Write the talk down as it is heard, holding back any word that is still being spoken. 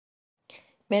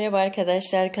Merhaba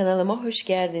arkadaşlar, kanalıma hoş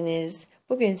geldiniz.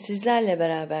 Bugün sizlerle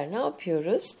beraber ne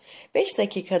yapıyoruz? 5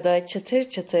 dakikada çıtır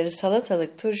çıtır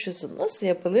salatalık turşusu nasıl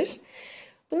yapılır?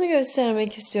 Bunu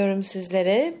göstermek istiyorum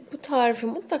sizlere. Bu tarifi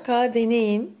mutlaka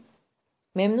deneyin.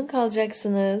 Memnun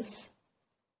kalacaksınız.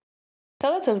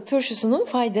 Salatalık turşusunun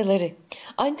faydaları.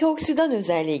 Antioksidan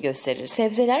özelliği gösterir.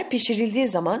 Sebzeler pişirildiği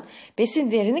zaman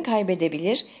besin değerini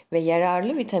kaybedebilir ve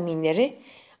yararlı vitaminleri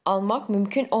almak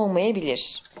mümkün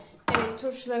olmayabilir. Evet,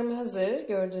 turşularım hazır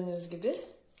gördüğünüz gibi.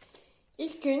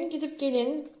 İlk gün gidip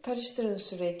gelin, karıştırın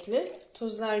sürekli.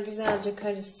 Tuzlar güzelce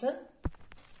karışsın.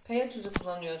 Kaya tuzu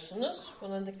kullanıyorsunuz.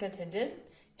 Buna dikkat edin.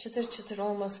 Çıtır çıtır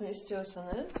olmasını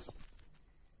istiyorsanız.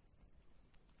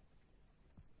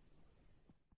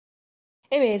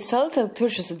 Evet, salatalık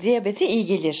turşusu diyabete iyi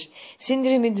gelir.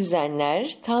 Sindirimi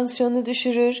düzenler, tansiyonu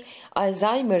düşürür,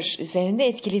 Alzheimer üzerinde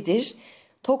etkilidir,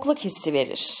 tokluk hissi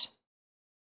verir.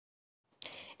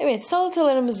 Evet,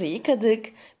 salatalarımızı yıkadık.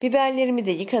 Biberlerimi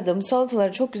de yıkadım.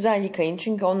 Salataları çok güzel yıkayın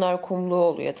çünkü onlar kumlu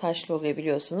oluyor, taşlı oluyor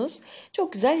biliyorsunuz.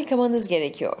 Çok güzel yıkamanız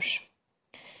gerekiyor.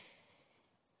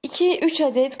 2-3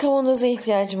 adet kavanoza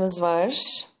ihtiyacımız var.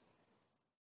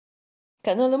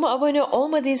 Kanalıma abone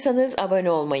olmadıysanız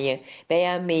abone olmayı,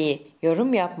 beğenmeyi,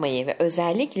 yorum yapmayı ve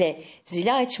özellikle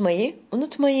zili açmayı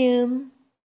unutmayın.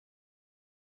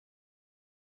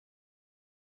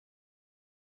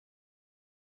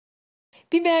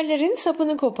 Biberlerin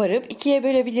sapını koparıp ikiye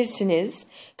bölebilirsiniz.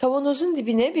 Kavanozun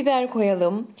dibine biber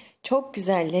koyalım. Çok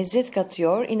güzel lezzet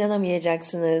katıyor,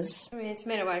 inanamayacaksınız. Evet,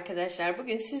 merhaba arkadaşlar.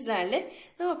 Bugün sizlerle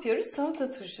ne yapıyoruz?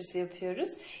 Salata turşusu yapıyoruz.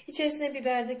 İçerisine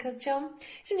biber de katacağım.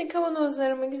 Şimdi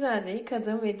kavanozlarımı güzelce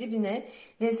yıkadım ve dibine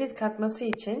lezzet katması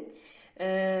için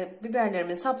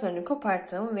biberlerimin saplarını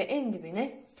koparttım ve en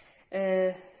dibine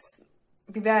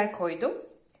biber koydum.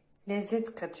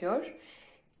 Lezzet katıyor.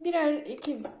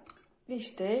 İki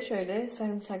dişte şöyle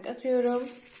sarımsak atıyorum.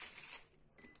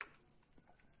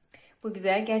 Bu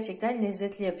biber gerçekten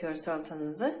lezzetli yapıyor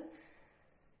salatanızı.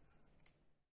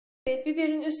 Evet,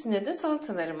 biberin üstüne de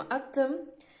salatalarımı attım.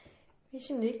 Ve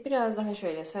şimdi biraz daha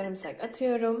şöyle sarımsak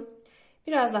atıyorum.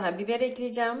 Biraz daha biber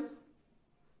ekleyeceğim.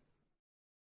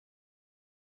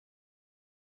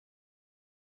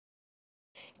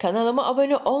 Kanalıma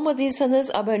abone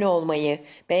olmadıysanız abone olmayı,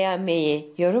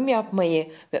 beğenmeyi, yorum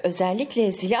yapmayı ve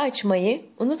özellikle zili açmayı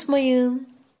unutmayın.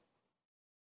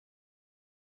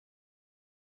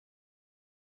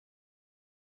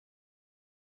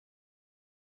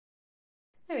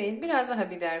 Evet, biraz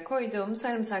daha biber koydum,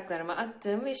 sarımsaklarımı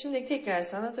attım ve şimdi tekrar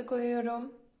salata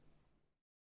koyuyorum.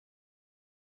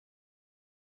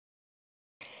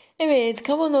 Evet,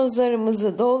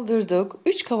 kavanozlarımızı doldurduk.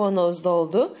 3 kavanoz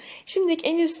doldu. Şimdi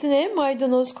en üstüne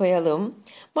maydanoz koyalım.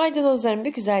 Maydanozlarımı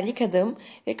bir güzel yıkadım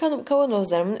ve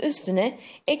kavanozlarımın üstüne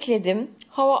ekledim.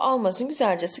 Hava almasın,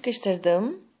 güzelce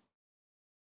sıkıştırdım.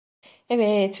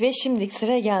 Evet ve şimdi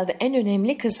sıra geldi en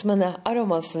önemli kısmına,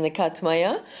 aromasını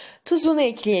katmaya. Tuzunu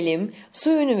ekleyelim,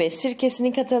 suyunu ve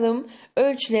sirkesini katalım.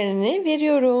 Ölçülerini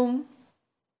veriyorum.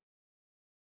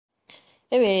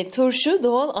 Evet, turşu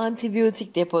doğal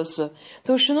antibiyotik deposu.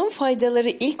 Turşunun faydaları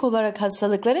ilk olarak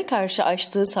hastalıklara karşı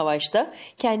açtığı savaşta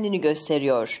kendini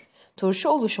gösteriyor. Turşu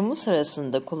oluşumu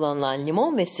sırasında kullanılan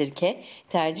limon ve sirke,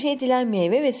 tercih edilen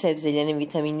meyve ve sebzelerin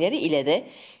vitaminleri ile de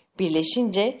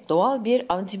birleşince doğal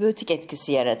bir antibiyotik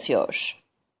etkisi yaratıyor.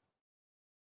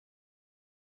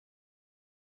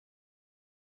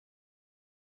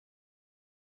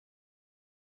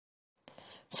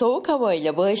 Soğuk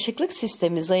havayla bağışıklık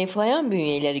sistemi zayıflayan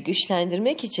bünyeleri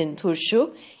güçlendirmek için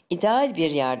turşu ideal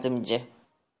bir yardımcı.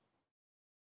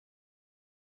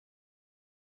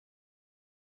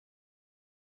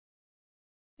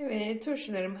 Evet,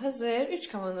 turşularım hazır. 3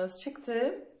 kavanoz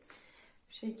çıktı.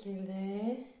 Bu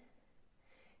şekilde.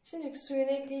 Şimdi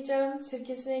suyunu ekleyeceğim,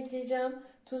 sirkesini ekleyeceğim,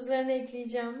 tuzlarını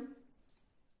ekleyeceğim.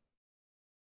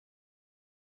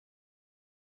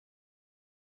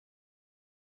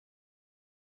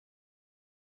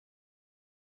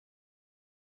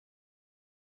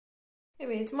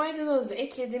 Evet, maydanozu da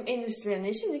ekledim en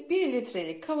üstlerine. Şimdi 1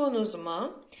 litrelik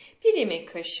kavanozuma 1 yemek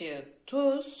kaşığı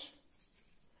tuz,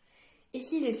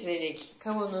 2 litrelik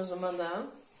kavanozuma da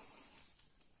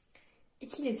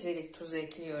 2 litrelik tuz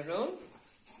ekliyorum.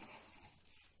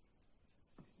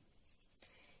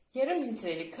 Yarım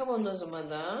litrelik kavanozuma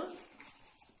da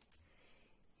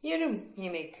yarım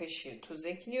yemek kaşığı tuz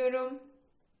ekliyorum.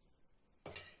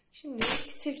 Şimdi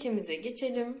sirkemize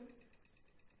geçelim.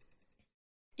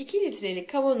 2 litrelik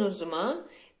kavanozuma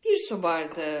 1 su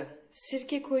bardağı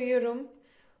sirke koyuyorum.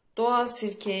 Doğal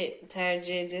sirke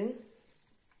tercih edin.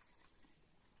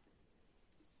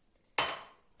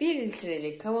 1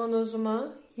 litrelik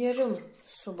kavanozuma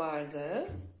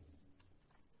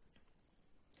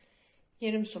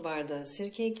yarım su bardağı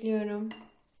sirke ekliyorum.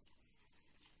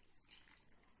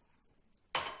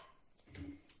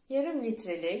 Yarım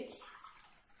litrelik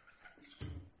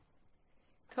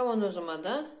kavanozuma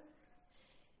da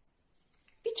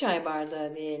bir çay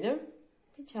bardağı diyelim.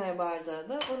 Bir çay bardağı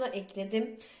da ona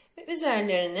ekledim. Ve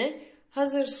üzerlerine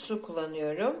hazır su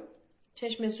kullanıyorum.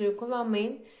 Çeşme suyu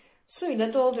kullanmayın.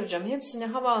 Suyla dolduracağım. Hepsine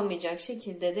hava almayacak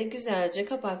şekilde de güzelce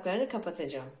kapaklarını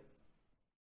kapatacağım.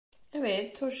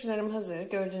 Evet, turşularım hazır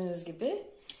gördüğünüz gibi.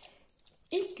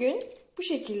 İlk gün bu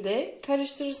şekilde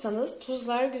karıştırırsanız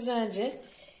tuzlar güzelce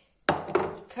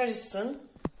karışsın.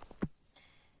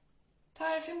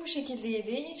 Tarifim bu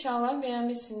şekildeydi. İnşallah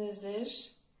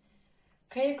beğenmişsinizdir.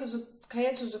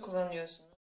 Kaya tuzu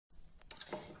kullanıyorsunuz.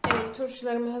 Evet,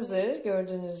 turşularım hazır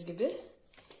gördüğünüz gibi.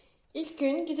 İlk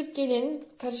gün gidip gelin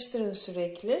karıştırın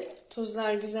sürekli.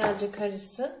 Tuzlar güzelce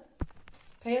karışsın.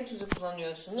 Kaya tuzu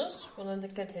kullanıyorsunuz. Buna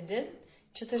dikkat edin.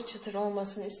 Çıtır çıtır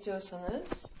olmasını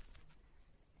istiyorsanız.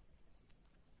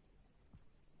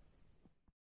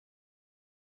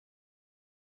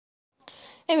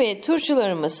 Evet,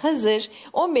 turşularımız hazır.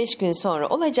 15 gün sonra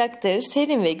olacaktır.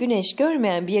 Serin ve güneş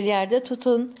görmeyen bir yerde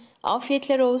tutun.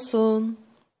 Afiyetler olsun.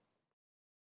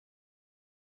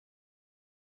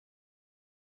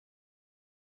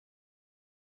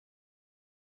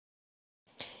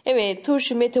 Evet,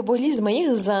 turşu metabolizmayı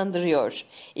hızlandırıyor.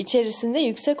 İçerisinde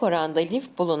yüksek oranda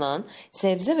lif bulunan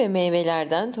sebze ve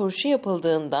meyvelerden turşu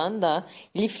yapıldığından da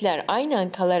lifler aynen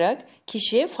kalarak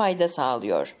kişiye fayda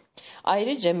sağlıyor.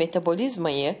 Ayrıca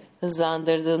metabolizmayı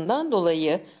hızlandırdığından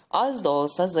dolayı az da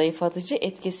olsa zayıflatıcı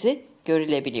etkisi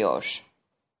görülebiliyor.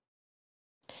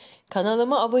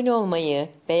 Kanalıma abone olmayı,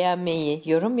 beğenmeyi,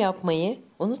 yorum yapmayı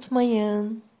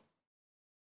unutmayın.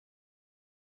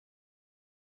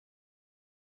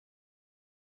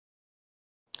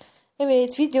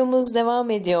 Evet, videomuz devam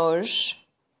ediyor.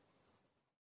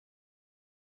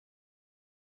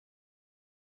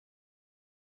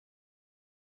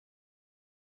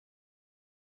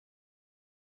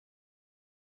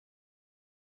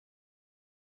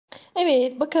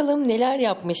 Evet, bakalım neler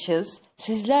yapmışız.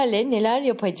 Sizlerle neler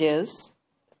yapacağız?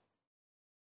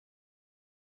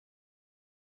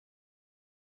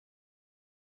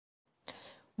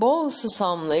 Bol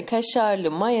susamlı,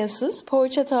 kaşarlı, mayasız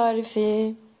poğaça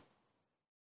tarifi.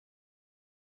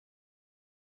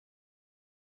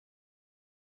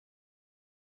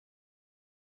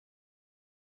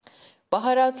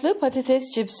 Baharatlı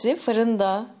patates cipsi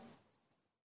fırında.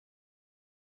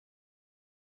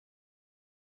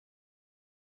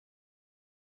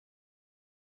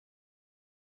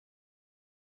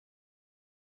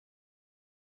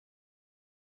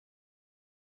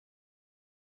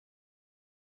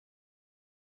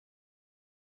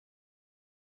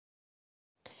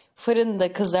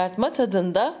 Fırında kızartma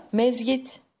tadında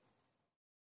mezgit.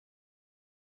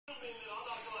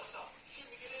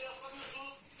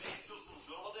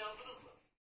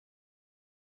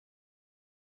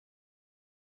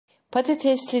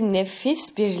 Patatesli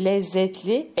nefis bir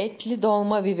lezzetli etli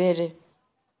dolma biberi.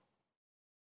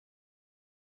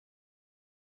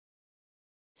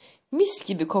 Mis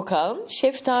gibi kokan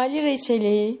şeftali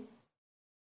reçeli.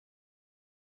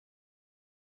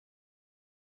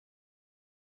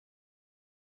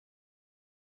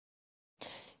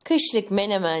 Kışlık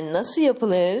menemen nasıl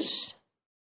yapılır?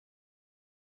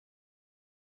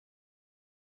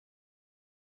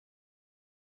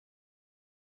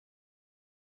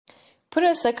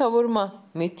 Pırasa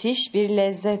kavurma, müthiş bir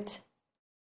lezzet.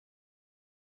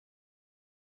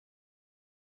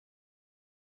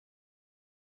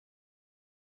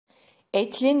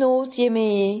 Etli nohut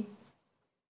yemeği.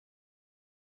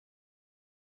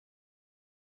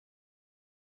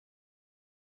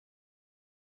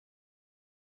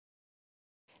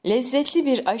 Lezzetli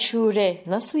bir aşure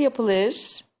nasıl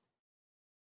yapılır?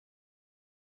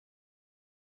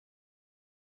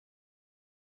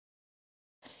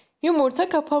 Yumurta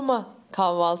kapama,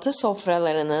 kahvaltı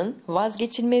sofralarının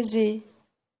vazgeçilmezi.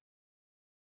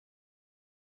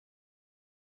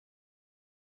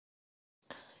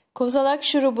 Kozalak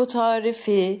şurubu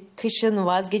tarifi, kışın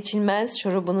vazgeçilmez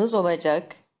şurubunuz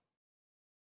olacak.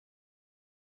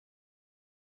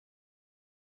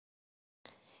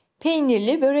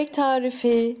 Peynirli börek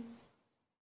tarifi.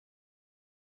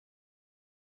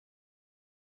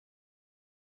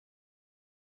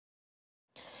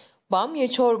 Bamya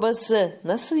çorbası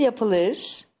nasıl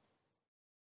yapılır?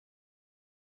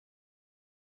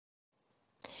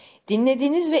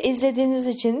 Dinlediğiniz ve izlediğiniz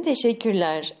için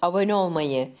teşekkürler. Abone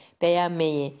olmayı,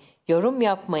 beğenmeyi, yorum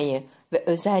yapmayı ve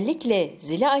özellikle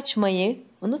zili açmayı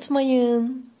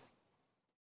unutmayın.